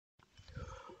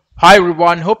Hi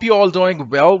everyone, hope you all doing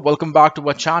well. Welcome back to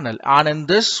our channel. And in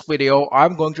this video,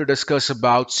 I'm going to discuss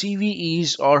about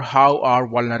CVEs or how are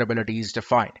vulnerabilities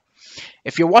defined.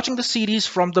 If you're watching the series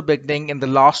from the beginning, in the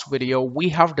last video, we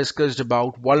have discussed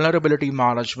about vulnerability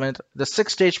management, the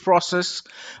six-stage process,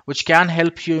 which can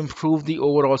help you improve the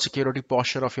overall security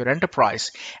posture of your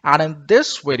enterprise. And in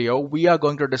this video, we are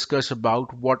going to discuss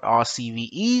about what are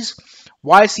CVEs,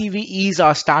 why CVEs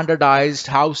are standardized,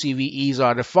 how CVEs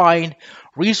are defined,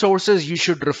 resources you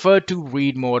should refer to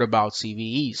read more about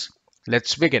CVEs.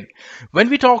 Let's begin. When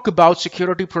we talk about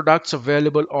security products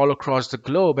available all across the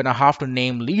globe, and I have to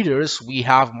name leaders, we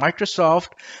have Microsoft,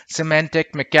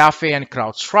 Symantec, McAfee, and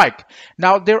CrowdStrike.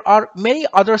 Now, there are many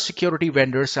other security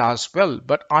vendors as well,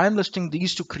 but I am listing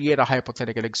these to create a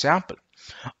hypothetical example.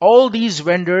 All these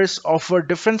vendors offer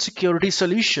different security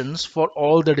solutions for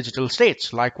all the digital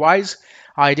states. Likewise,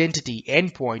 identity,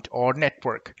 endpoint, or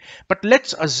network. But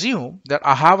let's assume that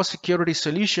I have a security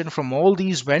solution from all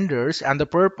these vendors and the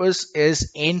purpose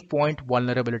is endpoint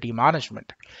vulnerability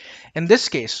management. In this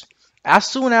case, as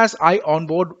soon as I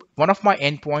onboard one of my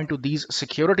endpoint to these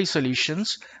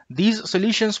solutions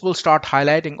will start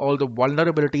highlighting all the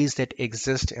vulnerabilities that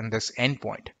exist in this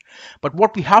endpoint. But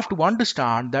what we have to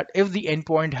understand that if the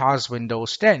endpoint has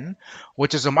Windows 10,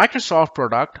 which is a Microsoft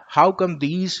product, how come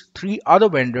these three other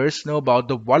vendors know about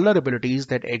the vulnerabilities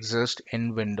that exist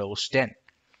in Windows 10?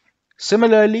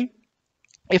 Similarly,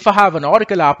 if I have an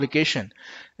Oracle application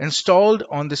installed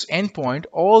on this endpoint,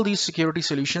 all these security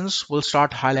solutions will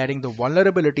start highlighting the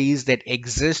vulnerabilities that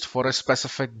exist for a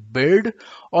specific build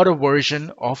or a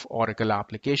version of Oracle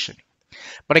application.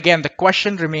 But again, the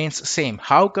question remains same.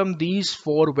 How come these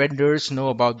four vendors know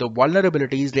about the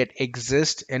vulnerabilities that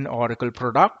exist in Oracle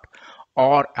product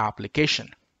or application?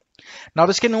 Now,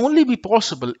 this can only be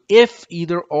possible if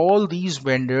either all these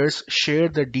vendors share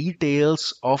the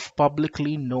details of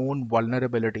publicly known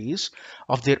vulnerabilities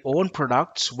of their own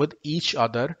products with each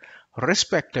other,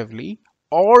 respectively,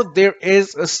 or there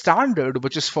is a standard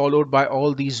which is followed by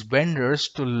all these vendors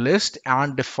to list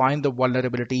and define the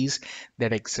vulnerabilities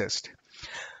that exist.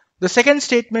 The second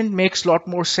statement makes a lot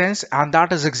more sense, and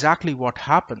that is exactly what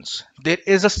happens. There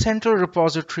is a central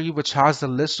repository which has the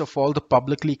list of all the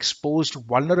publicly exposed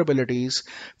vulnerabilities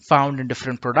found in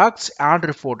different products and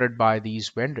reported by these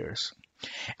vendors.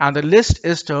 And the list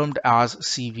is termed as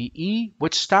CVE,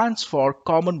 which stands for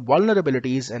Common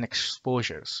Vulnerabilities and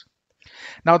Exposures.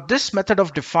 Now, this method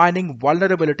of defining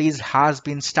vulnerabilities has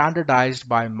been standardized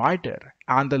by MITRE,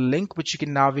 and the link which you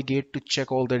can navigate to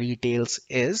check all the details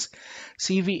is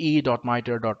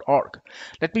cve.mitre.org.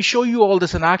 Let me show you all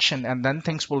this in action, and then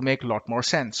things will make a lot more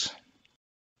sense.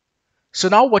 So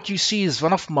now what you see is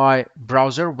one of my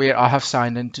browser where I have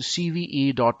signed into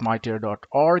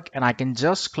cve.mitre.org, and I can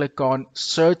just click on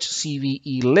search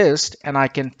CVE list and I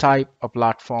can type a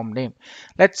platform name.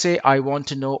 Let's say I want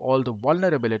to know all the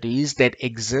vulnerabilities that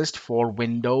exist for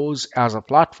Windows as a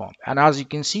platform. And as you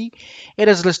can see, it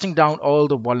is listing down all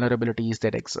the vulnerabilities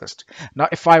that exist. Now,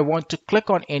 if I want to click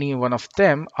on any one of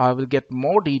them, I will get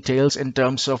more details in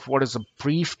terms of what is a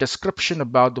brief description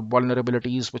about the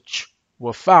vulnerabilities which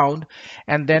were found,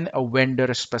 and then a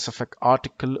vendor specific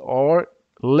article or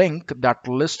link that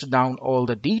lists down all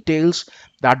the details.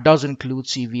 That does include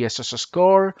CVSS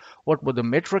score, what were the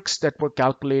metrics that were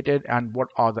calculated, and what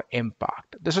are the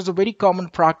impact. This is a very common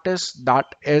practice that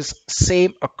is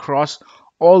same across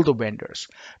all the vendors.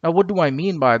 Now, what do I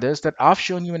mean by this? That I've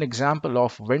shown you an example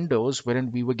of Windows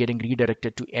wherein we were getting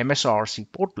redirected to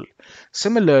MSRC portal.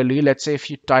 Similarly, let's say if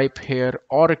you type here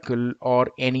Oracle or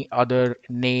any other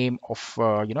name of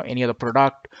any other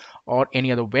product or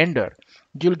any other vendor,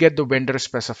 you'll get the vendor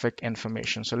specific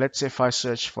information. So let's say if I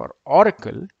search for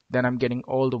Oracle, then I'm getting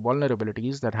all the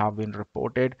vulnerabilities that have been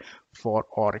reported for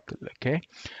Oracle. Okay.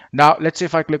 Now let's say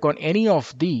if I click on any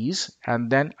of these,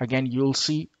 and then again you'll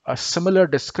see a similar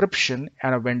description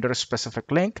and a vendor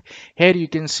specific link. Here you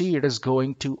can see it is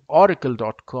going to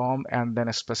oracle.com and then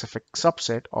a specific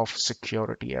subset of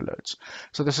security alerts.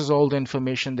 So this is all the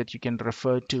information that you can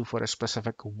refer to for a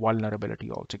specific vulnerability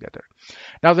altogether.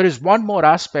 Now there is one more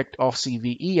aspect of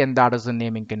CVE, and that is the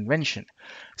naming convention.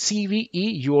 CVE,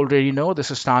 you already know,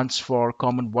 this stands for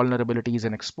Common Vulnerabilities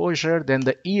and Exposure. Then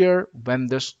the year when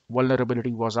this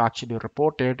vulnerability was actually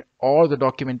reported or the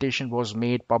documentation was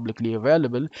made publicly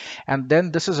available. And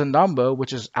then this is a number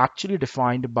which is actually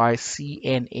defined by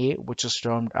CNA, which is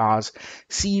termed as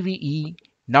CVE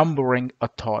numbering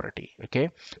authority. Okay,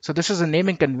 so this is a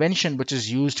naming convention which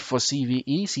is used for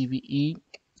CVE,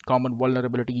 Common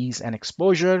Vulnerabilities and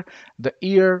Exposure, the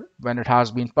year when it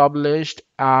has been published,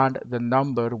 and the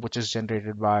number which is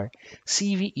generated by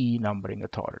CVE numbering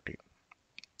authority.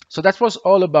 So that was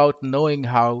all about knowing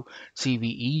how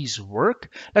CVEs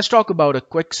work. Let's talk about a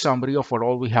quick summary of what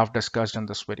all we have discussed in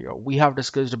this video. We have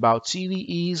discussed about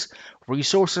CVEs,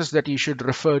 resources that you should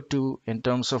refer to in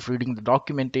terms of reading the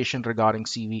documentation regarding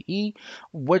CVE,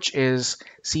 which is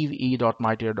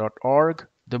cve.mytier.org.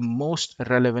 The most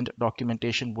relevant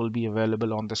documentation will be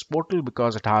available on this portal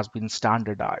because it has been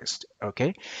standardized.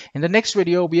 Okay. In the next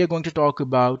video, we are going to talk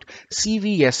about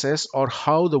CVSS, or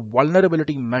how the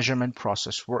vulnerability measurement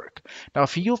process work. Now,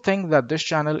 if you think that this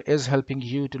channel is helping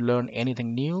you to learn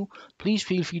anything new, please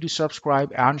feel free to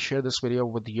subscribe and share this video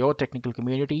with your technical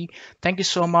community. Thank you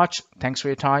so much. Thanks for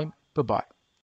your time. Bye-bye.